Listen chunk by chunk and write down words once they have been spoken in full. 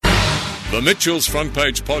The Mitchell's Front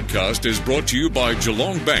Page podcast is brought to you by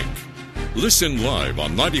Geelong Bank. Listen live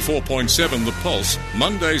on 94.7 The Pulse,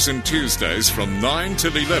 Mondays and Tuesdays from 9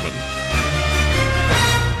 till 11.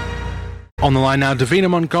 On the line now, Davina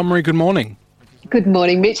Montgomery, good morning. Good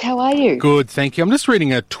morning, Mitch. How are you? Good, thank you. I'm just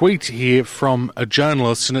reading a tweet here from a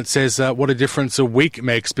journalist, and it says, what a difference a week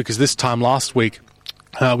makes, because this time last week,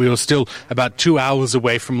 we were still about 2 hours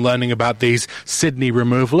away from learning about these Sydney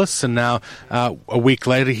removalists, and now a week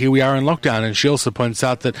later, here we are in lockdown. And she also points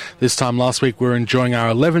out that this time last week, we were enjoying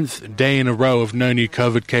our 11th day in a row of no new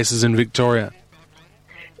COVID cases in Victoria.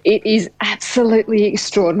 It is absolutely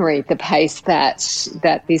extraordinary, the pace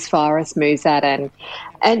that this virus moves at,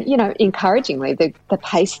 and you know, encouragingly, the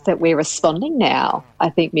pace that we're responding now, I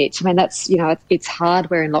think, Mitch. I mean, that's, you know, it's hard.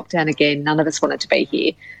 We're in lockdown again. None of us wanted to be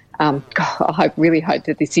here. God, I really hope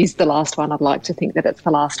that this is the last one. I'd like to think that it's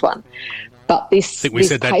the last one. But this, I think we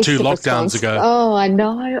said that 2 lockdowns ago. Oh, I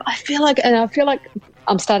know. I feel like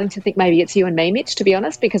I'm starting to think maybe it's you and me, Mitch, to be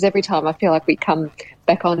honest, because every time I feel like we come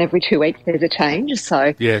back on every 2 weeks, there's a change.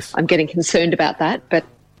 So yes. I'm getting concerned about that. But,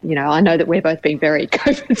 you know, I know that we're both being very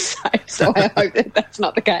COVID safe, so I hope that that's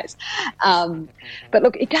not the case. But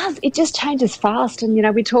look, it just changes fast. And, you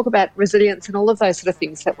know, we talk about resilience and all of those sort of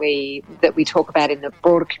things that we talk about in the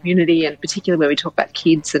broader community, and particularly where we talk about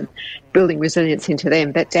kids and building resilience into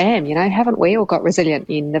them. But damn, you know, haven't we all got resilient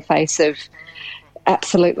in the face of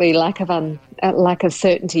absolutely lack of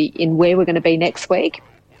certainty in where we're going to be next week?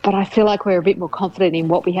 But I feel like we're a bit more confident in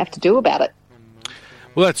what we have to do about it.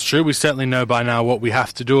 Well, that's true. We certainly know by now what we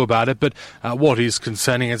have to do about it. But what is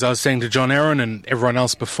concerning, as I was saying to John Aaron and everyone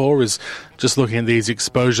else before, is just looking at these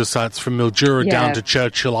exposure sites from Mildura down to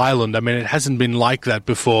Churchill Island. I mean, it hasn't been like that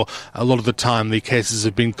before. A lot of the time, the cases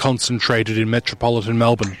have been concentrated in metropolitan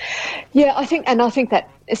Melbourne. Yeah, I think that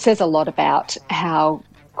it says a lot about how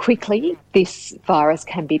quickly this virus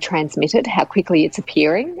can be transmitted, how quickly it's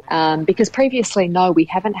appearing, because previously, no, we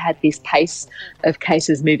haven't had this pace of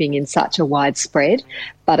cases moving in such a wide spread,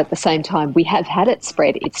 but at the same time, we have had it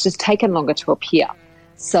spread. It's just taken longer to appear.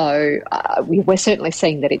 So we're certainly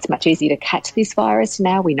seeing that it's much easier to catch this virus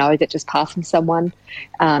now. We know that just passing someone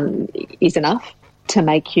is enough to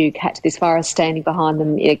make you catch this virus standing behind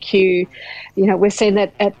them in a queue. You know, we're seeing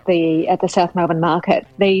that at the South Melbourne market.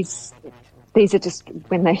 These are just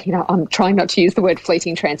when they, you know, I'm trying not to use the word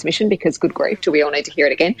fleeting transmission because good grief, do we all need to hear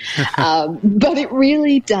it again? But it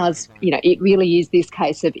really does, you know, it really is this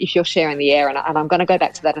case of if you're sharing the air, and I'm going to go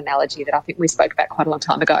back to that analogy that I think we spoke about quite a long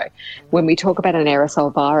time ago when we talk about an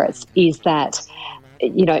aerosol virus, is that,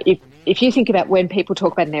 you know, if you think about when people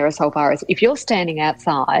talk about an aerosol virus, if you're standing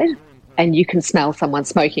outside and you can smell someone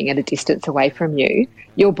smoking at a distance away from you,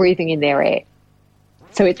 you're breathing in their air.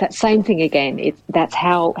 So it's that same thing again. That's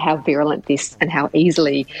how virulent this and how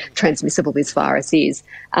easily transmissible this virus is.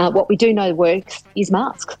 What we do know works is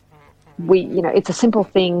masks. It's a simple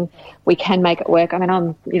thing. We can make it work. I mean,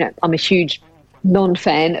 I'm a huge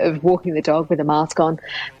non-fan of walking the dog with a mask on,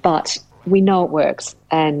 but we know it works.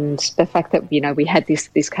 And the fact that, you know, we had this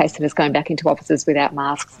case that is going back into offices without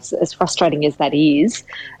masks, as frustrating as that is,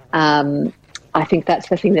 I think that's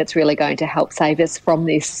the thing that's really going to help save us from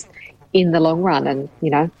this in the long run. And, you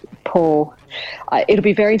know, it'll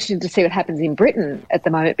be very interesting to see what happens in Britain at the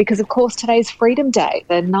moment, because of course today's Freedom Day,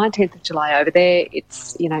 the 19th of July over there.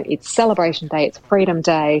 It's, you know, it's Celebration Day, it's Freedom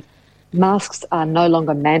Day. Masks are no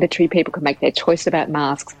longer mandatory. People can make their choice about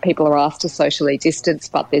masks. People are asked to socially distance,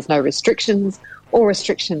 but there's no restrictions or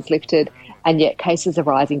restrictions lifted. And yet cases are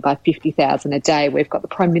rising by 50,000 a day. We've got the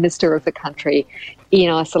Prime Minister of the country in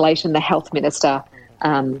isolation, the Health Minister,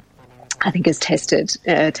 I think has tested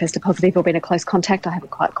positive or been a close contact. I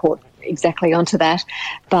haven't quite caught exactly onto that.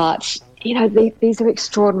 But, you know, these are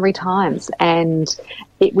extraordinary times. And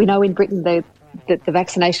we know in Britain that the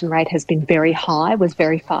vaccination rate has been very high, was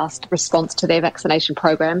very fast response to their vaccination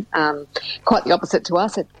program. Quite the opposite to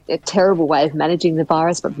us, a terrible way of managing the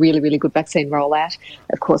virus, but really, really good vaccine rollout.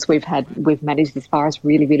 Of course, we've managed this virus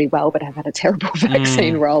really, really well, but have had a terrible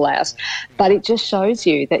vaccine rollout. But it just shows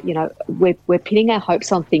you that, you know, we're pinning our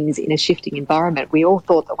hopes on things in a shifting environment. We all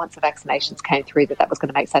thought that once the vaccinations came through that was going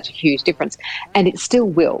to make such a huge difference, and it still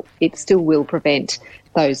will. It still will prevent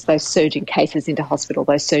those surging cases into hospital,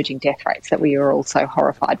 those surging death rates that we are all so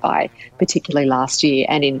horrified by, particularly last year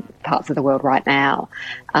and in parts of the world right now.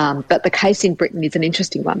 But the case in Britain is an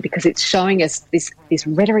interesting one because it's showing us this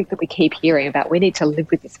rhetoric that we keep hearing about we need to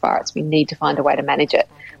live with this virus, we need to find a way to manage it.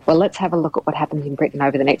 Well, let's have a look at what happens in Britain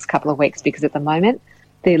over the next couple of weeks, because at the moment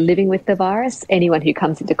they're living with the virus. Anyone who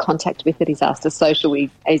comes into contact with it is asked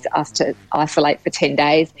to isolate for 10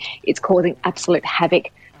 days. It's causing absolute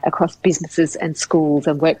havoc across businesses and schools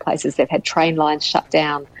and workplaces. They've had train lines shut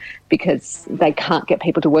down because they can't get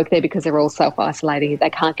people to work there because they're all self-isolating. They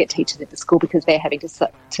can't get teachers into school because they're having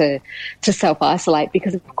to self-isolate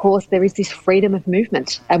because, of course, there is this freedom of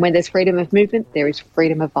movement. And when there's freedom of movement, there is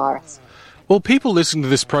freedom of virus. Well, people listening to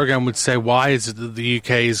this program would say, why is it that the UK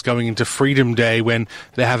is going into Freedom Day when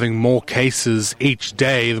they're having more cases each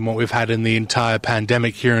day than what we've had in the entire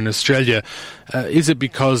pandemic here in Australia? Is it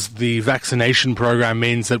because the vaccination program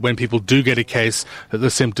means that when people do get a case, that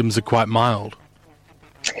the symptoms are quite mild?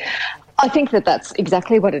 I think that that's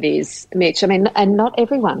exactly what it is, Mitch. I mean, and not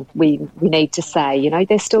everyone, we need to say, you know,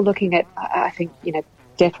 they're still looking at, I think, you know,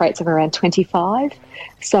 death rates of around 25.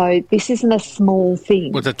 So this isn't a small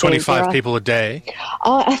thing. Was it 25 people a day?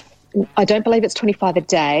 I don't believe it's 25 a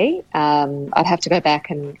day. I'd have to go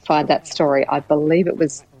back and find that story. I believe it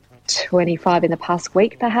was 25 in the past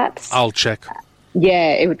week, perhaps. I'll check.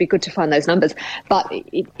 Yeah, it would be good to find those numbers. But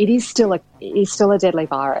it is still a deadly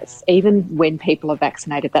virus, even when people are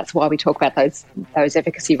vaccinated. That's why we talk about those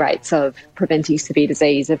efficacy rates of preventing severe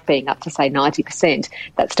disease of being up to, say, 90%.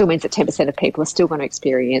 That still means that 10% of people are still going to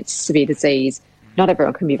experience severe disease. Not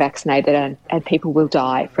everyone can be vaccinated, and people will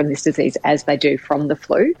die from this disease as they do from the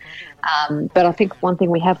flu. But I think one thing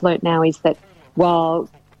we have learnt now is that while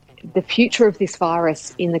the future of this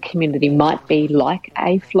virus in the community might be like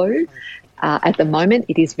a flu, at the moment,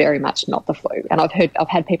 it is very much not the flu. And I've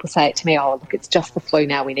had people say it to me, oh, look, it's just the flu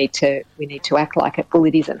now. We need to act like it. Well,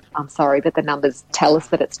 it isn't. I'm sorry, but the numbers tell us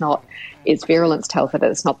that it's not. Its virulence tells us that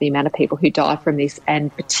it's not. The amount of people who die from this,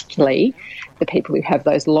 and particularly the people who have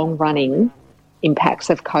those long-running impacts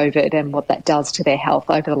of COVID and what that does to their health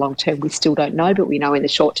over the long term, we still don't know, but we know in the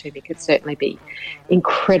short term it could certainly be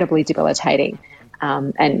incredibly debilitating.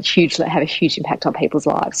 And have a huge impact on people's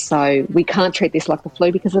lives. So we can't treat this like the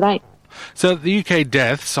flu because it ain't. So the UK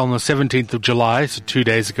deaths on the 17th of July, so 2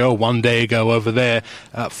 days ago, 1 day ago over there,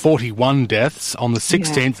 41 deaths. On the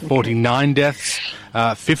 16th, 49 deaths,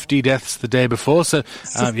 50 deaths the day before. So,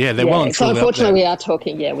 they're well and truly. So unfortunately, we are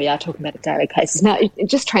talking about daily cases. Now,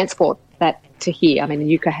 just transport that to here. I mean,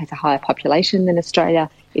 the UK has a higher population than Australia.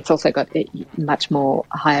 It's also got a much more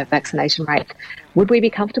higher vaccination rate. Would we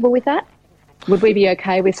be comfortable with that? Would we be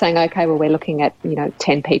okay with saying, okay, well, we're looking at,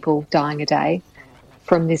 10 people dying a day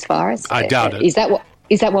from this virus? I doubt it. Is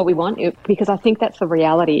that what we want? Because I think that's the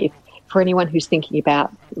reality. For anyone who's thinking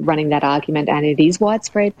about running that argument, and it is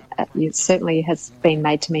widespread, it certainly has been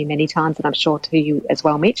made to me many times, and I'm sure to you as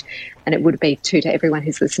well, Mitch, and it would be too to everyone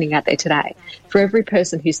who's listening out there today. For every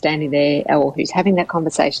person who's standing there or who's having that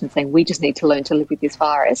conversation saying, we just need to learn to live with this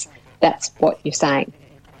virus, that's what you're saying.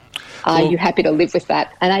 Are you happy to live with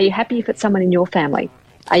that? And are you happy if it's someone in your family?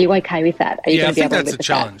 Are you okay with that? Are you going to be able to live with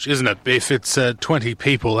that? I think that's a challenge, isn't it? If it's 20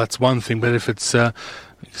 people, that's one thing. But if it's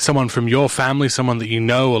someone from your family, someone that you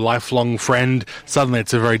know, a lifelong friend, suddenly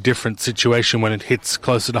it's a very different situation when it hits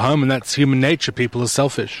closer to home. And that's human nature. People are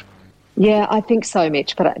selfish. Yeah, I think so,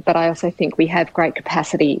 Mitch. But I also think we have great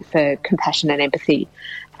capacity for compassion and empathy.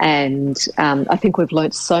 And I think we've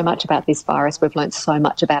learnt so much about this virus. We've learnt so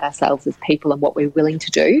much about ourselves as people and what we're willing to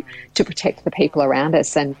do to protect the people around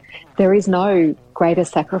us. And there is no greater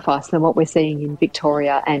sacrifice than what we're seeing in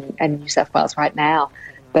Victoria and New South Wales right now.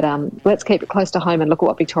 But let's keep it close to home and look at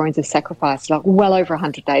what Victorians have sacrificed, like well over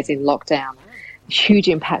 100 days in lockdown. Huge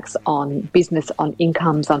impacts on business, on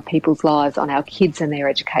incomes, on people's lives, on our kids and their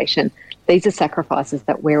education. These are sacrifices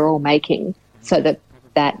that we're all making so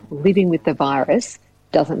that living with the virus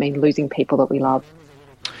doesn't mean losing people that we love.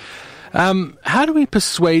 How do we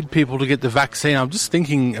persuade people to get the vaccine? I'm just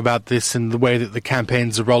thinking about this and the way that the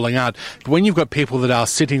campaigns are rolling out. But when you've got people that are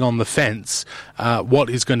sitting on the fence, what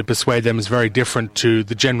is going to persuade them is very different to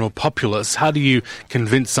the general populace. How do you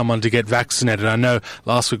convince someone to get vaccinated? I know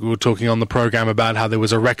last week we were talking on the program about how there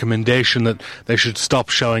was a recommendation that they should stop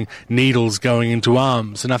showing needles going into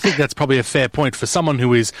arms. And I think that's probably a fair point for someone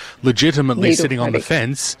who is legitimately sitting on the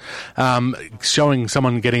fence. Showing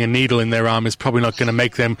someone getting a needle in their arm is probably not going to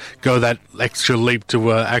make them go that extra leap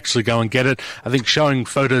to actually go and get it. I think showing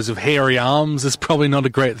photos of hairy arms is probably not a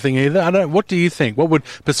great thing either. What do you think? What would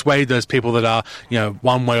persuade those people that are,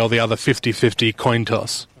 one way or the other, 50-50 coin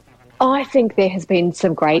toss? I think there has been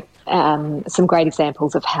some great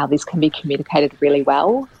examples of how this can be communicated really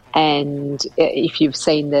well. And if you've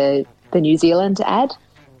seen the New Zealand ad,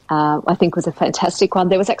 I think was a fantastic one.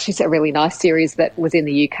 There was actually a really nice series that was in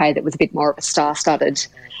the UK that was a bit more of a star-studded,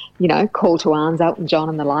 call to arms, Elton John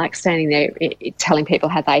and the like, standing there telling people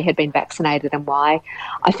how they had been vaccinated and why.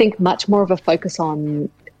 I think much more of a focus on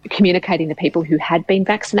communicating to people who had been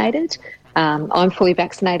vaccinated. I'm fully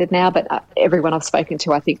vaccinated now, but everyone I've spoken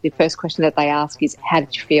to, I think the first question that they ask is, how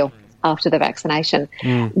did you feel? after the vaccination.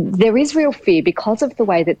 There is real fear because of the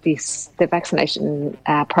way that the vaccination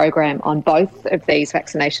program on both of these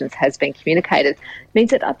vaccinations has been communicated.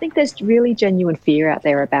 Means that I think there's really genuine fear out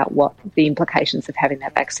there about what the implications of having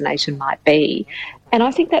that vaccination might be. And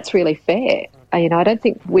I think that's really fair. I don't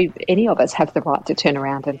think any of us have the right to turn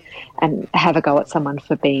around and have a go at someone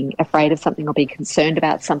for being afraid of something or being concerned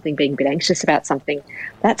about something, being a bit anxious about something.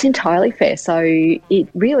 That's entirely fair. So it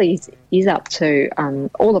really is up to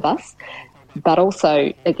all of us, but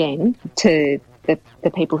also, again, to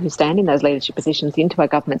the people who stand in those leadership positions, into our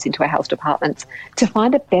governments, into our health departments, to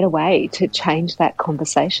find a better way to change that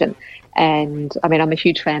conversation. And, I'm a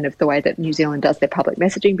huge fan of the way that New Zealand does their public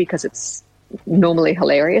messaging because it's normally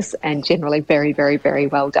hilarious and generally very, very, very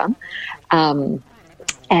well done.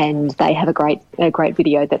 And they have a great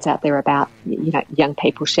video that's out there about, young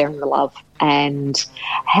people sharing the love and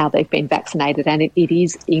how they've been vaccinated. And it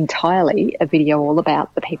is entirely a video all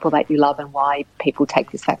about the people that you love and why people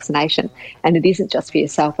take this vaccination. And it isn't just for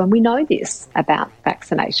yourself. And we know this about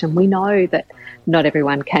vaccination. We know that not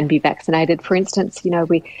everyone can be vaccinated. For instance,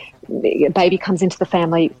 a baby comes into the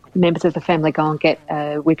family, members of the family go and get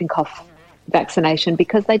a whooping cough vaccination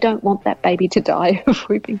because they don't want that baby to die of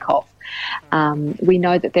whooping cough. We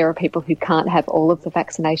know that there are people who can't have all of the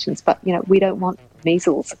vaccinations, but, we don't want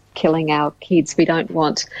measles killing our kids. We don't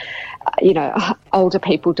want, older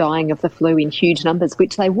people dying of the flu in huge numbers,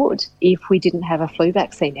 which they would if we didn't have a flu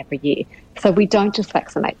vaccine every year. So we don't just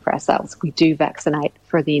vaccinate for ourselves. We do vaccinate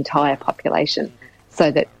for the entire population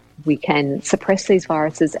so that we can suppress these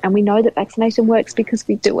viruses. And we know that vaccination works because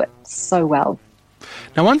we do it so well.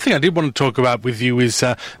 Now, one thing I did want to talk about with you is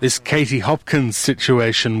this Katie Hopkins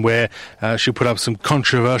situation where she put up some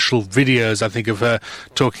controversial videos, I think, of her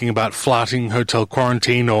talking about flouting hotel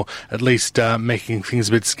quarantine or at least making things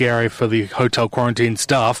a bit scary for the hotel quarantine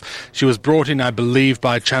staff. She was brought in, I believe,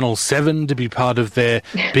 by Channel 7 to be part of their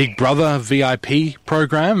Big Brother VIP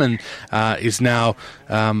program and is now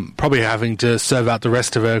probably having to serve out the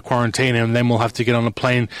rest of her quarantine, and then we'll have to get on a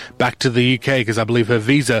plane back to the UK because I believe her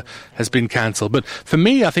visa has been cancelled. But for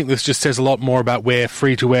me, I think this just says a lot more about where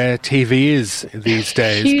free-to-air TV is these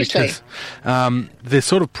days. Hugely. Because the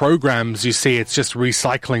sort of programs you see, it's just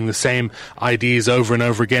recycling the same ideas over and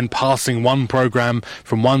over again, passing one program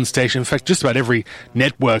from one station. In fact, just about every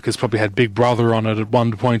network has probably had Big Brother on it at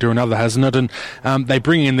one point or another, hasn't it? And they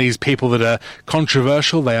bring in these people that are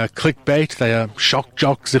controversial, they are clickbait, they are shock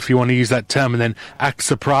jocks, if you want to use that term, and then act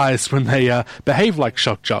surprised when they behave like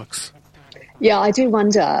shock jocks. Yeah, I do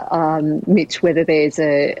wonder, Mitch, whether there's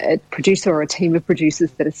a producer or a team of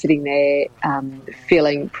producers that are sitting there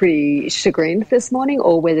feeling pretty chagrined this morning,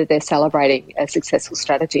 or whether they're celebrating a successful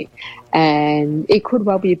strategy. And it could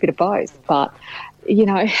well be a bit of both. But,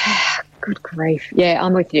 good grief. Yeah,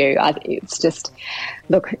 I'm with you. It's just,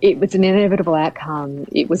 look, it was an inevitable outcome.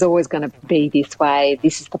 It was always going to be this way.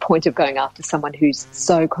 This is the point of going after someone who's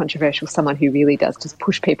so controversial, someone who really does just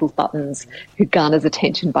push people's buttons, who garners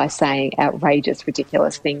attention by saying outrageous,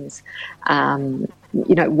 ridiculous things.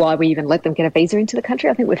 Why we even let them get a visa into the country.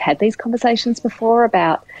 I think we've had these conversations before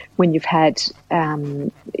about when you've had,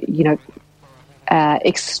 I'm going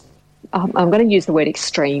to use the word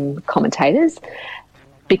extreme commentators,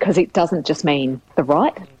 because it doesn't just mean the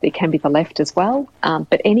right, it can be the left as well,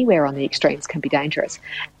 but anywhere on the extremes can be dangerous.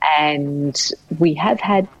 And we have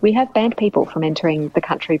banned people from entering the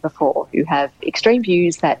country before who have extreme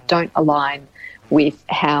views that don't align with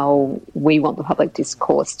how we want the public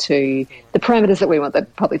discourse the parameters that we want the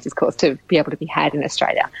public discourse to be able to be had in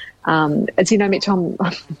Australia. As you know, Mitch, I'm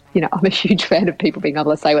a huge fan of people being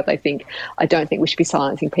able to say what they think. I don't think we should be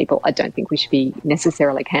silencing people. I don't think we should be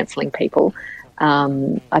necessarily cancelling people.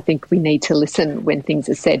 I think we need to listen when things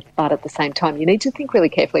are said, but at the same time, you need to think really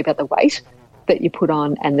carefully about the weight that you put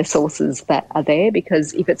on and the sources that are there,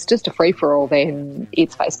 because if it's just a free-for-all, then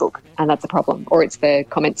it's Facebook, and that's a problem, or it's the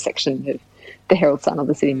comments section of the Herald Sun or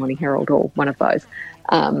the Sydney Morning Herald, or one of those.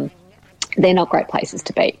 They're not great places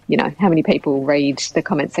to be. How many people read the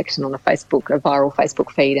comment section on a viral Facebook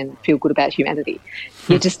feed and feel good about humanity?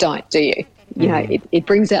 You just don't, do you? It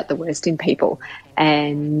brings out the worst in people,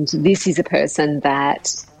 and this is a person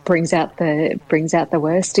that brings out the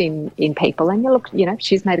worst in people. And look,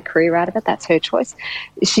 she's made a career out of it. That's her choice.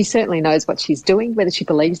 She certainly knows what she's doing. Whether she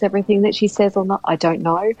believes everything that she says or not, I don't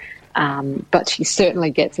know. But she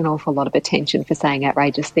certainly gets an awful lot of attention for saying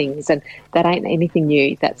outrageous things, and that ain't anything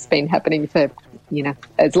new. That's been happening for,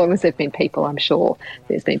 as long as there have been people. I'm sure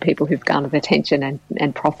there's been people who've garnered attention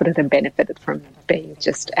and profited and benefited from being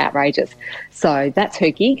just outrageous. So that's her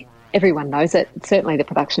gig. Everyone knows it. Certainly the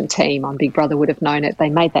production team on Big Brother would have known it. They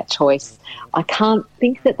made that choice. I can't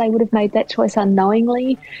think that they would have made that choice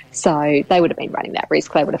unknowingly. So they would have been running that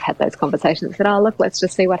risk. They would have had those conversations and said, oh, look, let's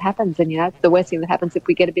just see what happens. And, the worst thing that happens if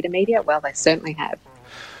we get a bit of media, well, they certainly have.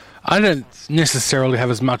 I don't necessarily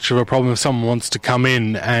have as much of a problem if someone wants to come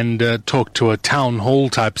in and talk to a town hall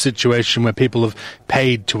type situation where people have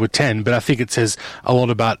paid to attend, but I think it says a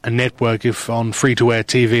lot about a network if on free-to-air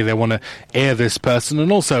TV they want to air this person,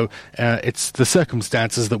 and also it's the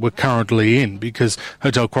circumstances that we're currently in, because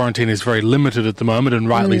hotel quarantine is very limited at the moment, and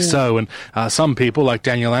rightly so, and some people, like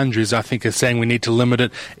Daniel Andrews, I think are saying we need to limit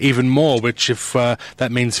it even more, which if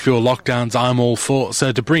that means fewer lockdowns, I'm all for.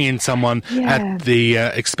 So to bring in someone at the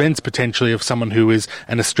expense potentially of someone who is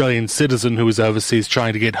an Australian citizen who is overseas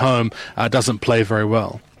trying to get home doesn't play very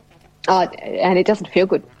well. And it doesn't feel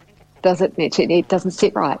good, does it, Mitch? It doesn't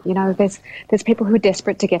sit right. There's people who are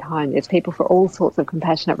desperate to get home. There's people for all sorts of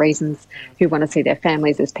compassionate reasons who want to see their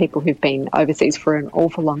families. There's people who've been overseas for an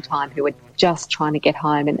awful long time who are just trying to get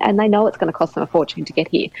home, and they know it's going to cost them a fortune to get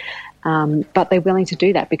here. But they're willing to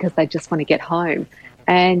do that because they just want to get home.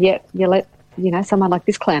 And yet you let someone like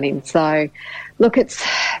this clown in. So, look, it's,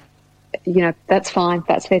 that's fine.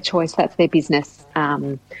 That's their choice. That's their business.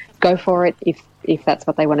 Go for it if that's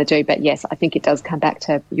what they want to do. But yes, I think it does come back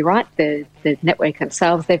to, you're right, the network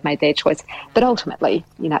themselves, they've made their choice. But ultimately,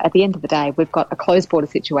 at the end of the day, we've got a closed border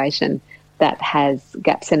situation that has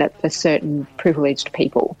gaps in it for certain privileged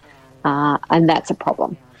people. And that's a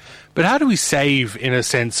problem. But how do we save, in a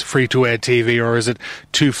sense, free-to-air TV, or is it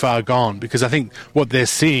too far gone? Because I think what they're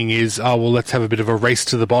seeing is, let's have a bit of a race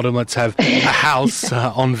to the bottom. Let's have a house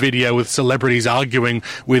on video with celebrities arguing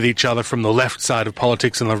with each other from the left side of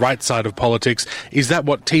politics and the right side of politics. Is that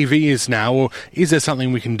what TV is now, or is there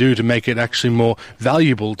something we can do to make it actually more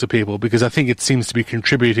valuable to people? Because I think it seems to be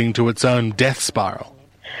contributing to its own death spiral.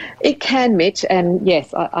 It can, Mitch, and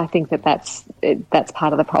yes, I think that's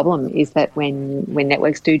part of the problem, is that when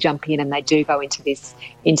networks do jump in and they do go into this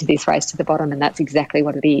race to the bottom, and that's exactly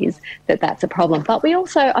what it is, that's a problem. But we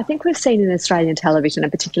also, I think we've seen in Australian television,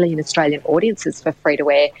 and particularly in Australian audiences for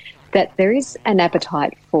free-to-air, that there is an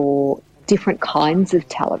appetite for different kinds of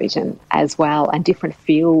television as well, and different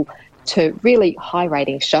feel to really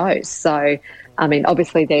high-rating shows. So, I mean,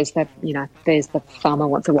 obviously there's the Farmer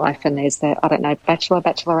Wants a Wife, and there's the, Bachelor,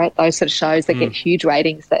 Bachelorette, those sort of shows that get huge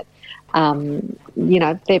ratings that,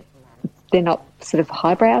 they're not sort of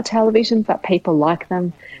highbrow television, but people like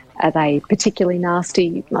them. Are they particularly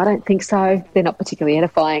nasty? I don't think so. They're not particularly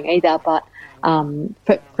edifying either, but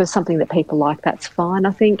for something that people like, that's fine.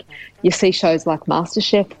 I think you see shows like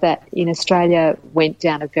MasterChef that in Australia went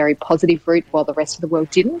down a very positive route while the rest of the world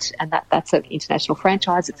didn't, and that's an international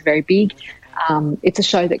franchise. It's very big. It's a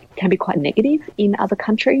show that can be quite negative in other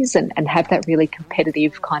countries and have that really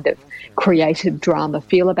competitive kind of creative drama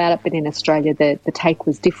feel about it. But in Australia, the take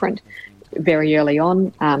was different very early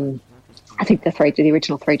on. I think the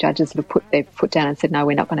original three judges sort of put their foot down and said, no,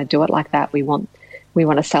 we're not going to do it like that. We want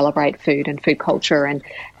to celebrate food and food culture,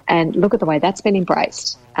 and look at the way that's been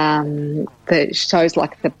embraced. The shows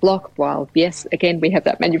like The Block, while yes, again, we have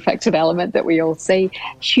that manufactured element that we all see,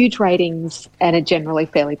 huge ratings and a generally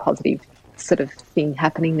fairly positive sort of thing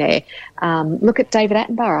happening there. Look at David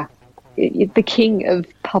Attenborough, the king of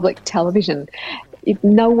public television.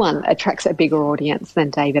 No one attracts a bigger audience than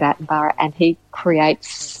David Attenborough, and he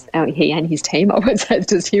creates, he and his team, I would say,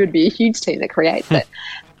 he would be a huge team that creates it.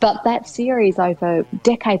 But that series over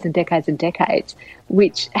decades and decades and decades,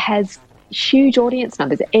 which has huge audience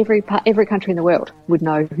numbers, every country in the world would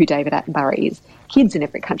know who David Attenborough is. Kids in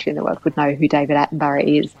every country in the world would know who David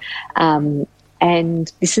Attenborough is.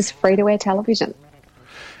 And this is free-to-air television.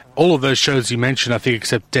 All of those shows you mentioned, I think,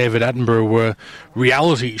 except David Attenborough, were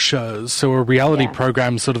reality shows. So are reality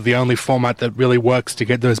programs sort of the only format that really works to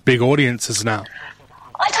get those big audiences now?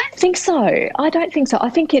 I don't think so. I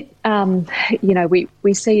think it,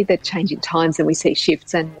 we see the change in times and we see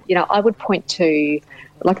shifts. And, I would point to,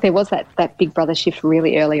 like, there was that Big Brother shift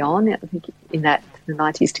really early on, I think in the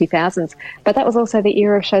 90s, 2000s. But that was also the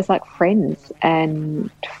era of shows like Friends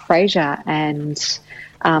and Frasier and,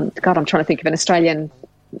 I'm trying to think of an Australian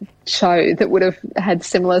show that would have had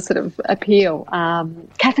similar sort of appeal.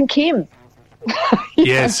 Kath and Kim.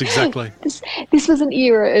 Yes, exactly. This was an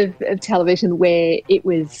era of television where it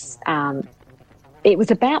was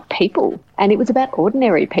about people, and it was about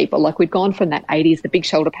ordinary people. Like, we'd gone from that 80s, the big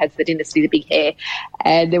shoulder pads, the dynasty, the big hair,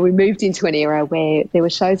 and then we moved into an era where there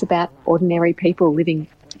were shows about ordinary people living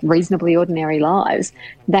reasonably ordinary lives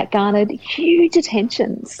that garnered huge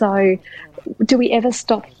attention. So do we ever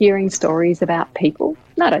stop hearing stories about people?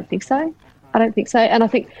 No, I don't think so. I don't think so. And I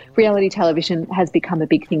think reality television has become a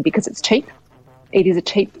big thing because it's cheap. It is a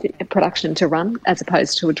cheap production to run as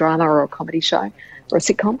opposed to a drama or a comedy show or a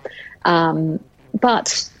sitcom.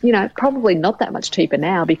 But, probably not that much cheaper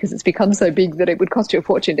now because it's become so big that it would cost you a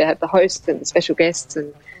fortune to have the hosts and the special guests,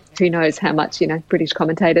 and who knows how much, British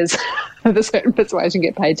commentators of a certain persuasion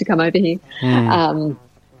get paid to come over here.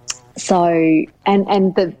 So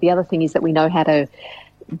the other thing is that we know how to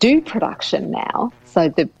do production now. So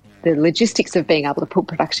the logistics of being able to put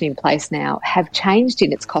production in place now have changed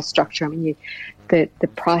in its cost structure. I mean, the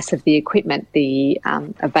price of the equipment, the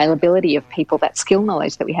availability of people, that skill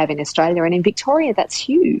knowledge that we have in Australia and in Victoria, that's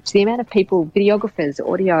huge. The amount of people, videographers,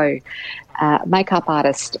 audio, makeup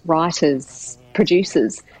artists, writers,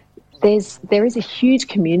 producers, there is a huge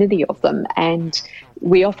community of them, and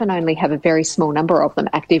we often only have a very small number of them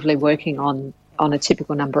actively working on a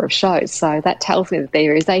typical number of shows. So that tells me that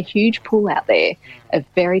there is a huge pool out there of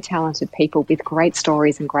very talented people with great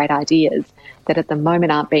stories and great ideas that at the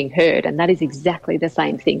moment aren't being heard. And that is exactly the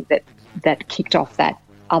same thing that kicked off that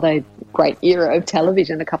other great era of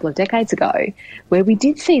television a couple of decades ago, where we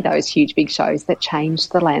did see those huge big shows that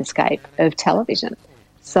changed the landscape of television.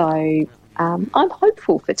 So I'm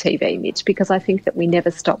hopeful for TV, Mitch, because I think that we never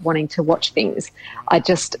stop wanting to watch things. I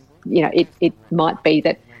just, it might be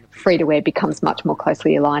that free-to-air becomes much more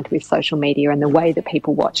closely aligned with social media, and the way that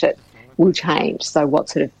people watch it will change. So what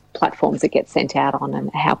sort of platforms it gets sent out on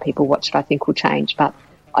and how people watch it, I think, will change. But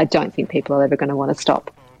I don't think people are ever going to want to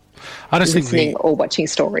stop listening or watching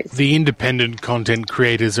stories. The independent content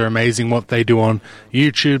creators are amazing what they do on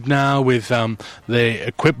YouTube now with the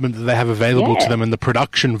equipment that they have available to them and the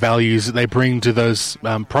production values that they bring to those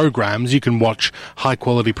programs. You can watch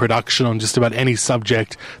high-quality production on just about any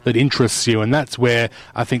subject that interests you, and that's where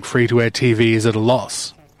I think free-to-air TV is at a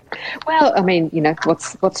loss. Well, I mean,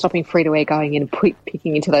 what's stopping free-to-air going in and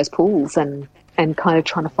picking into those pools and kind of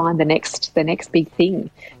trying to find the next big thing,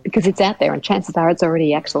 because it's out there and chances are it's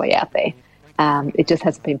already actually out there. It just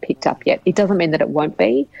hasn't been picked up yet. It doesn't mean that it won't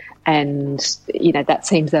be, and that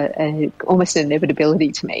seems almost an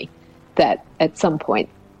inevitability to me that at some point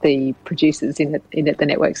the producers in the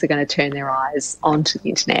networks are going to turn their eyes onto the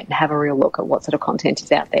internet and have a real look at what sort of content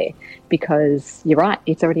is out there, because you're right,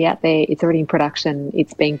 it's already out there, it's already in production,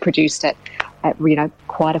 it's being produced at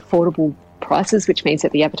quite affordable prices, which means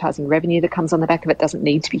that the advertising revenue that comes on the back of it doesn't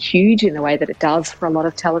need to be huge in the way that it does for a lot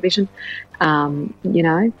of television. You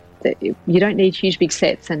don't need huge big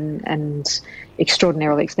sets and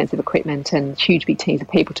extraordinarily expensive equipment and huge big teams of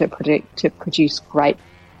people to produce great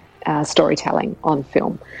storytelling on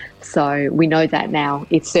film. So we know that now.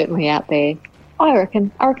 It's certainly out there. I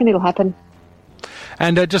reckon it'll happen.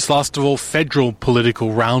 And just last of all, federal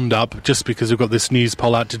political roundup, just because we've got this news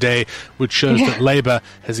poll out today, which shows that Labor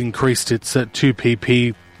has increased its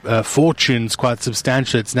 2PP fortunes quite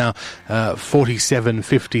substantially. It's now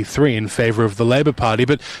 47-53 in favour of the Labor Party.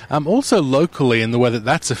 But also locally, in the way that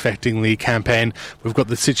that's affecting the campaign, we've got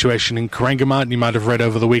the situation in Corangamite. You might have read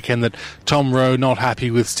over the weekend that Tom Rowe not happy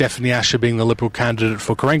with Stephanie Asher being the Liberal candidate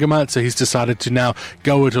for Corangamite, so he's decided to now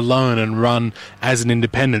go it alone and run as an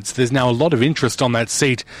independent. So there's now a lot of interest on that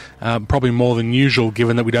seat, probably more than usual,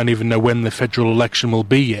 given that we don't even know when the federal election will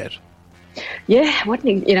be yet. Yeah,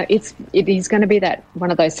 it is going to be that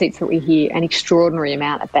one of those seats that we hear an extraordinary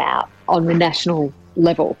amount about on the national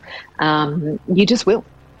level. You just will.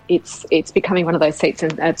 It's becoming one of those seats,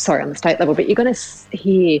 on the state level, but you're going to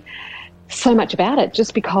hear so much about it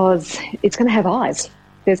just because it's going to have eyes.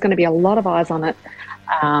 There's going to be a lot of eyes on it.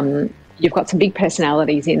 You've got some big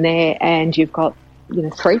personalities in there, and you've got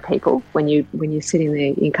three people when you sit in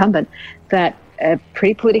the incumbent that are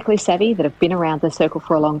pretty politically savvy, that have been around the circle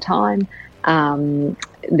for a long time.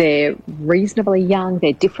 They're reasonably young.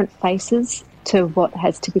 They're different faces to what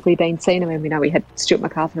has typically been seen. I mean, we know we had Stuart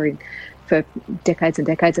MacArthur in for decades and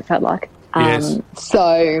decades, it felt like. Yes.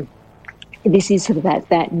 So this is sort of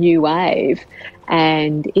that new wave,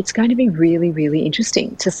 and it's going to be really, really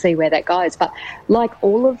interesting to see where that goes. But like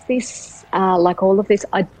all of this,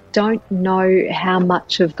 I don't know how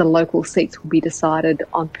much of the local seats will be decided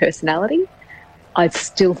on personality. I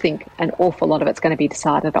still think an awful lot of it's going to be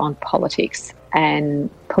decided on politics. And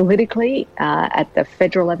politically, at the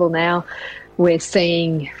federal level now, we're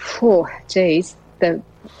seeing, that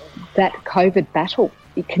COVID battle,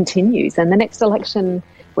 it continues. And the next election,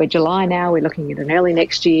 we're July now, we're looking at an early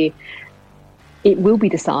next year, it will be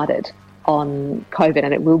decided on COVID,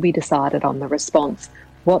 and it will be decided on the response.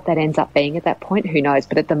 What that ends up being at that point, who knows?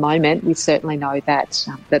 But at the moment, we certainly know that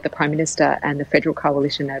the Prime Minister and the federal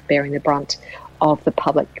coalition are bearing the brunt of the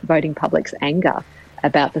voting public's anger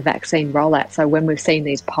about the vaccine rollout. So when we've seen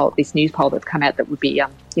this news poll that's come out that would be,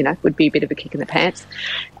 would be a bit of a kick in the pants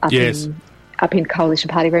up in Coalition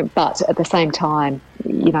Party room. But at the same time,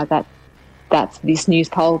 that's this news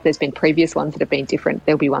poll. There's been previous ones that have been different.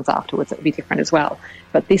 There'll be ones afterwards that will be different as well.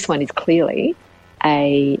 But this one is clearly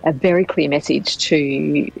a very clear message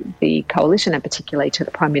to the coalition and particularly to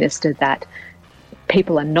the Prime Minister that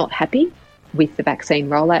people are not happy with the vaccine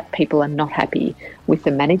rollout. People are not happy with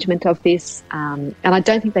the management of this. And I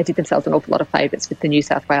don't think they did themselves an awful lot of favours with the New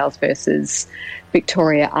South Wales versus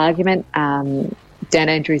Victoria argument. Dan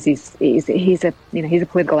Andrews he's a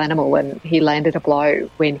political animal, and he landed a blow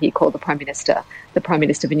when he called the Prime Minister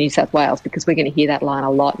for New South Wales, because we're going to hear that line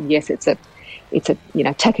a lot. And yes, it's a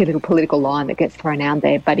tacky little political line that gets thrown out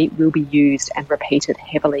there, but it will be used and repeated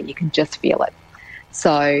heavily. You can just feel it.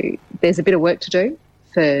 So there's a bit of work to do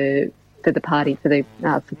for the party, for the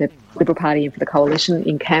Liberal Party and for the coalition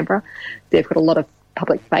in Canberra. They've got a lot of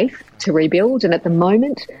public faith to rebuild, and at the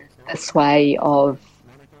moment, the sway of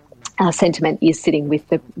sentiment is sitting with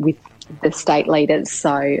the state leaders.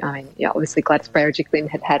 So, obviously Gladys Berejiklian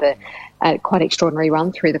had a quite extraordinary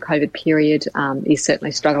run through the COVID period, is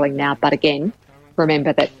certainly struggling now. But again,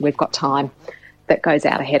 remember that we've got time that goes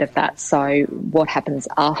out ahead of that. So what happens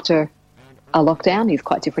after a lockdown is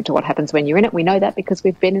quite different to what happens when you're in it. We know that because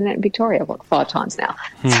we've been in it in Victoria 5 times now.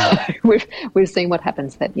 So we've seen what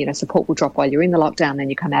happens, that support will drop while you're in the lockdown, then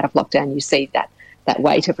you come out of lockdown, you see that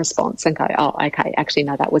weight of response and go, oh, okay, actually,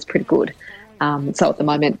 no, that was pretty good. So at the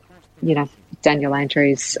moment, Daniel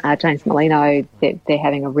Andrews, James Merlino, they're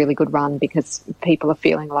having a really good run because people are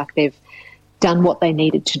feeling like they've done what they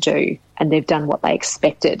needed to do and they've done what they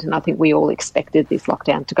expected. And I think we all expected this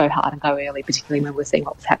lockdown to go hard and go early, particularly when we're seeing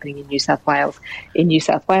what was happening in New South Wales. In New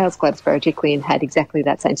South Wales, Gladys Berejiklian had exactly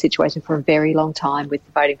that same situation for a very long time, with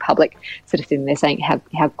the voting public sort of sitting there saying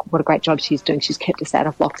what a great job she's doing. She's kept us out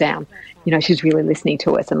of lockdown. She's really listening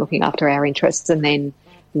to us and looking after our interests. And then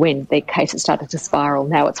when the cases started to spiral,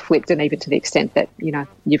 now it's flipped, and even to the extent that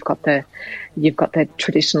you've got the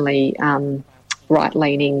traditionally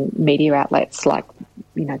right-leaning media outlets like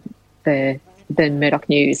the Murdoch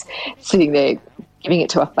News sitting there giving it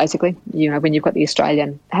to us, basically. When you've got the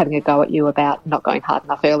Australian having a go at you about not going hard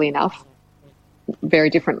enough early enough, very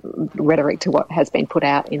different rhetoric to what has been put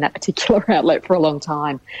out in that particular outlet for a long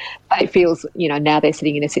time. But it feels, now they're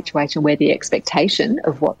sitting in a situation where the expectation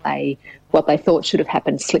of what they thought should have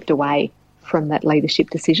happened slipped away from that leadership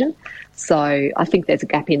decision. So I think there's a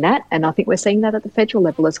gap in that, and I think we're seeing that at the federal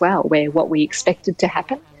level as well, where what we expected to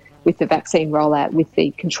happen with the vaccine rollout, with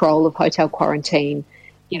the control of hotel quarantine,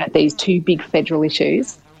 these two big federal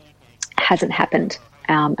issues, hasn't happened,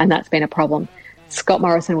 and that's been a problem. Scott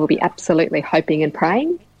Morrison will be absolutely hoping and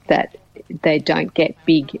praying that they don't get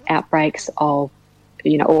big outbreaks of,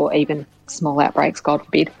 or even small outbreaks, God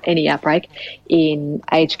forbid, any outbreak in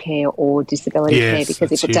aged care or disability care,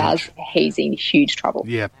 because if it does, he's in huge trouble.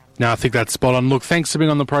 Yeah. No, I think that's spot on. Look, thanks for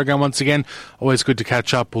being on the program once again. Always good to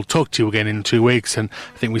catch up. We'll talk to you again in 2 weeks, and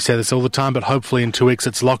I think we say this all the time, but hopefully in 2 weeks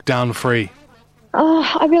it's lockdown free.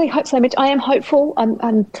 Oh, I really hope so, Mitch. I am hopeful.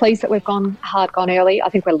 I'm pleased that we've gone early. I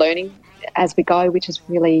think we're learning as we go, which is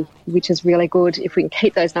really good. If we can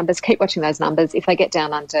keep those numbers, keep watching those numbers. If they get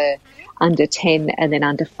down under 10 and then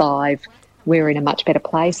under 5, we're in a much better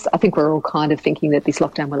place. I think we're all kind of thinking that this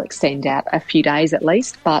lockdown will extend out a few days at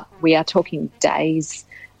least, but we are talking days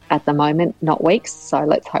at the moment, not weeks. So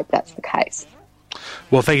let's hope that's the case.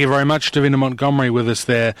 Well, thank you very much, Davina Montgomery, with us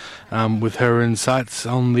there with her insights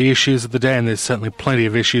on the issues of the day, and there's certainly plenty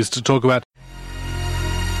of issues to talk about.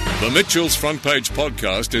 The Mitchell's Front Page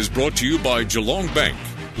podcast is brought to you by Geelong Bank.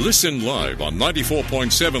 Listen live on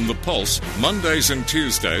 94.7 The Pulse, Mondays and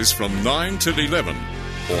Tuesdays from 9 till 11.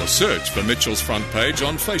 Or search for Mitchell's Front Page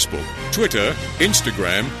on Facebook, Twitter,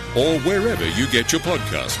 Instagram, or wherever you get your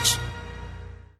podcasts.